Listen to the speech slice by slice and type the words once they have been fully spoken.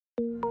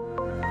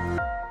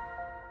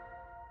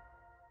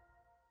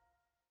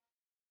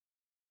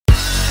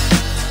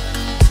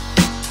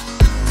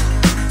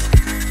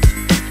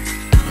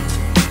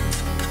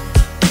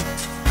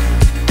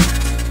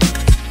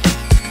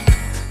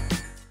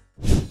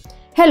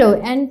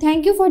Hello and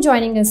thank you for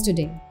joining us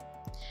today.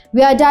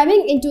 We are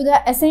diving into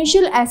the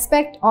essential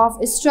aspect of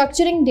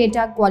structuring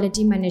data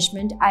quality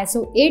management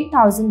ISO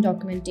 8000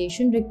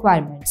 documentation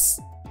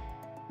requirements.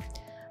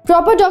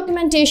 Proper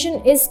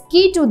documentation is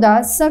key to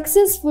the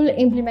successful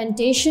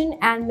implementation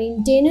and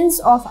maintenance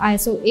of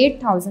ISO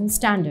 8000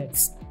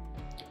 standards.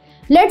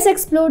 Let's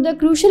explore the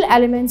crucial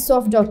elements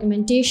of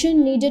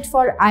documentation needed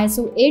for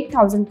ISO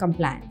 8000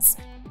 compliance.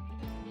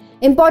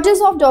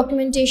 Importance of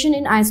documentation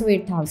in ISO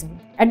 8000.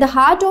 At the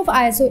heart of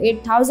ISO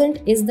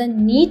 8000 is the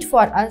need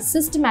for a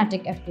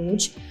systematic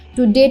approach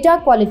to data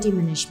quality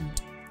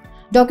management.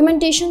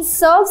 Documentation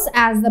serves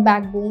as the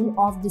backbone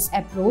of this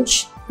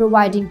approach,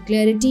 providing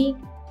clarity,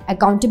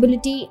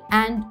 accountability,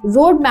 and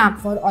roadmap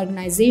for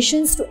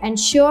organizations to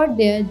ensure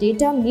their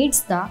data meets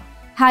the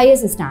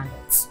highest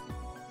standards.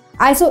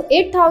 ISO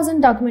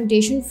 8000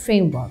 Documentation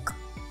Framework.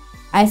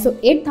 ISO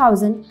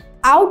 8000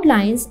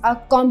 outlines a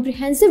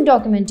comprehensive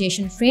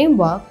documentation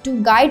framework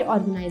to guide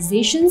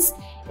organizations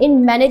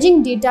in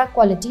managing data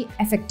quality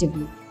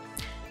effectively.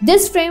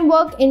 This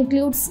framework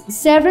includes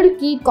several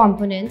key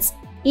components,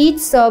 each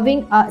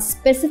serving a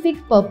specific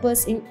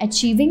purpose in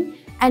achieving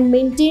and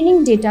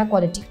maintaining data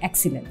quality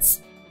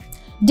excellence.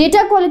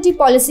 Data quality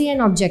policy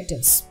and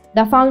objectives.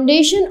 The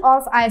foundation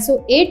of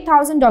ISO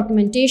 8000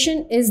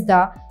 documentation is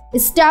the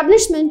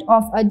establishment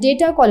of a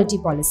data quality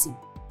policy.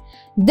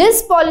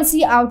 This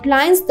policy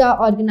outlines the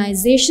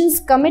organization's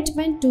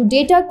commitment to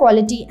data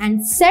quality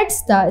and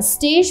sets the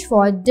stage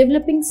for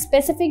developing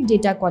specific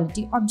data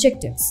quality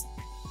objectives.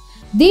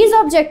 These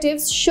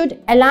objectives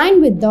should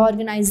align with the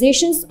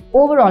organization's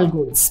overall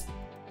goals.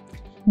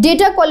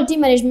 Data Quality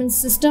Management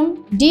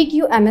System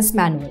DQMS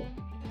Manual.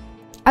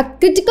 A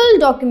critical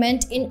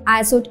document in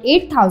ISO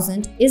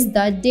 8000 is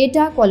the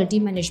Data Quality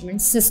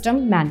Management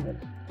System Manual.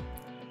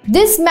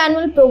 This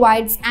manual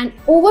provides an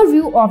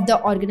overview of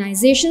the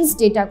organization's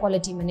data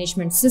quality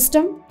management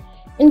system,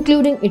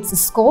 including its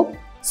scope,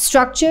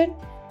 structure,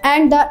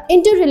 and the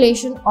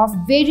interrelation of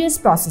various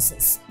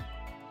processes.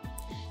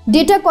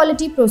 Data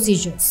quality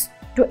procedures.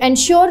 To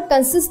ensure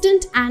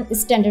consistent and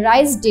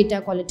standardized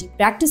data quality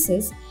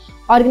practices,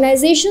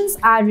 organizations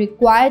are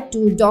required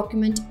to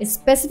document a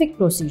specific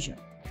procedure.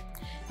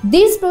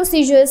 These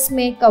procedures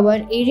may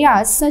cover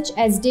areas such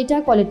as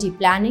data quality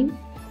planning,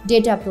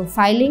 data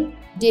profiling,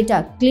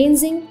 data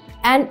cleansing,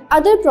 and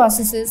other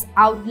processes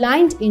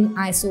outlined in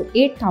ISO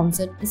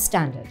 8000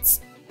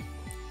 standards.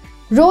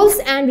 Roles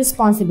and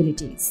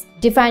responsibilities.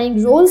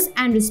 Defining roles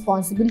and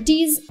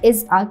responsibilities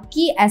is a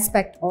key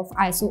aspect of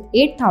ISO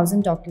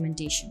 8000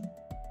 documentation.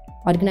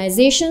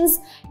 Organizations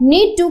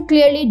need to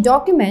clearly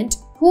document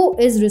who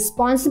is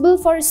responsible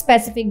for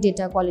specific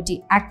data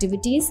quality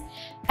activities,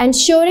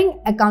 ensuring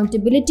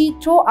accountability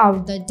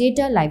throughout the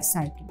data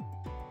lifecycle.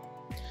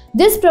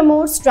 This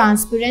promotes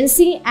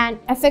transparency and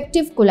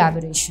effective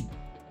collaboration.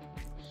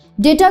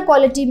 Data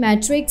quality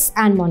metrics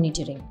and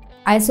monitoring.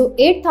 ISO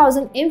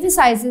 8000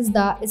 emphasizes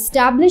the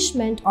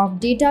establishment of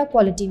data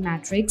quality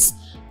metrics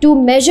to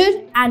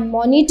measure and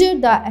monitor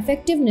the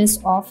effectiveness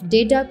of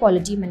data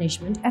quality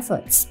management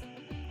efforts.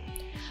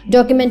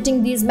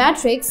 Documenting these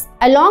metrics,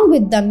 along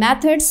with the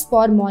methods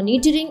for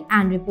monitoring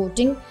and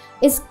reporting,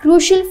 is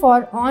crucial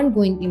for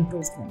ongoing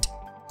improvement.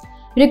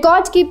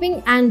 Record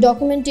keeping and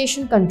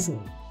documentation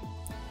control.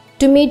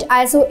 To meet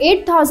ISO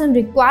 8000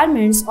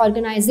 requirements,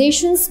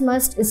 organizations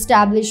must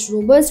establish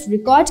robust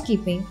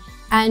record-keeping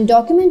and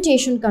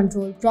documentation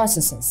control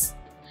processes.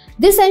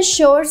 This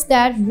ensures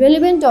that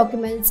relevant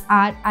documents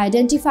are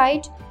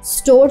identified,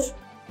 stored,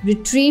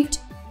 retrieved,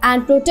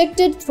 and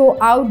protected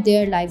throughout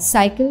their life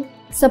cycle,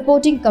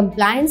 supporting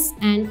compliance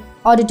and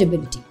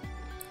auditability.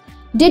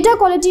 Data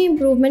quality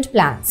improvement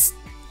plans.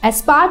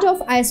 As part of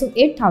ISO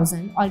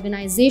 8000,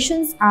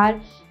 organizations are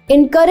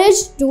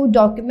encouraged to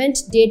document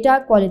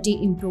data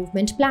quality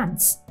improvement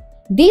plans.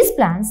 These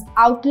plans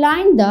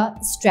outline the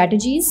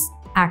strategies,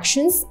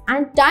 actions,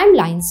 and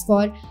timelines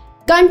for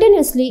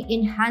continuously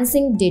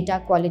enhancing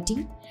data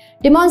quality,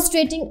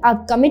 demonstrating a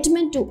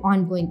commitment to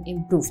ongoing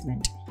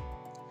improvement.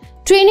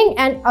 Training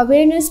and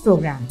awareness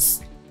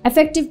programs.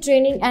 Effective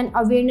training and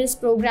awareness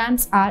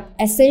programs are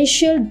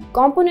essential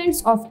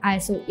components of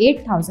ISO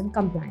 8000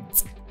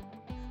 compliance.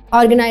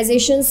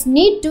 Organizations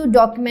need to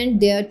document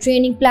their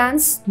training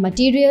plans,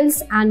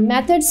 materials, and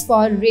methods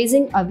for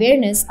raising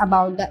awareness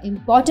about the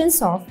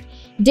importance of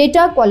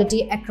data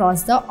quality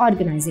across the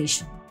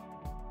organization.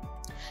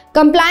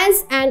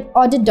 Compliance and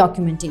audit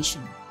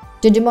documentation.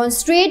 To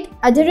demonstrate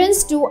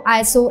adherence to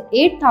ISO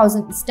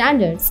 8000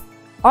 standards,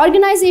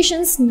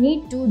 organizations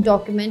need to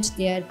document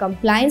their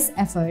compliance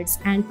efforts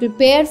and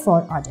prepare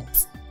for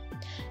audits.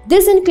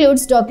 This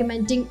includes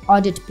documenting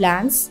audit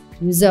plans,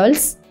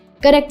 results,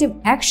 corrective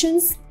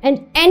actions,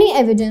 and any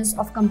evidence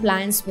of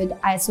compliance with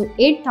ISO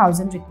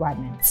 8000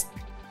 requirements.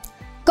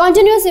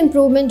 Continuous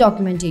improvement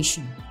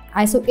documentation.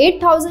 ISO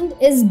 8000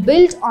 is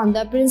built on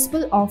the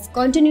principle of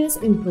continuous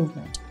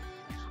improvement.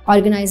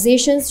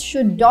 Organizations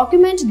should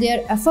document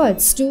their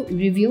efforts to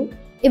review,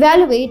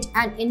 evaluate,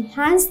 and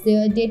enhance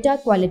their data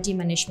quality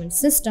management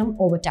system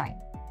over time.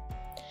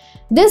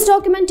 This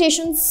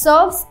documentation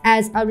serves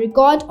as a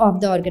record of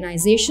the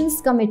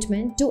organization's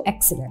commitment to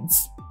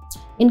excellence.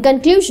 In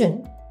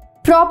conclusion,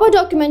 proper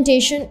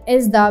documentation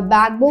is the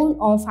backbone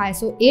of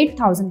ISO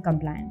 8000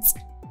 compliance.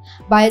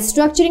 By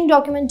structuring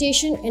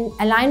documentation in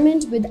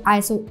alignment with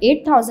ISO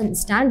 8000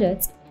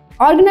 standards,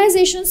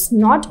 organizations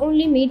not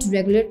only meet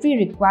regulatory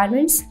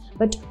requirements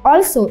but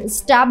also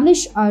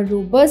establish a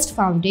robust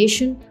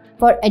foundation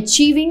for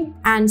achieving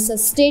and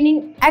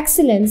sustaining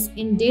excellence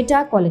in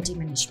data quality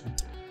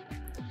management.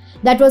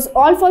 That was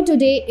all for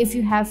today. If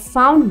you have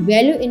found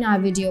value in our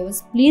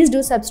videos, please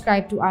do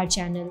subscribe to our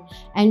channel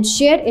and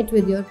share it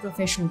with your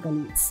professional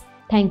colleagues.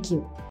 Thank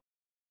you.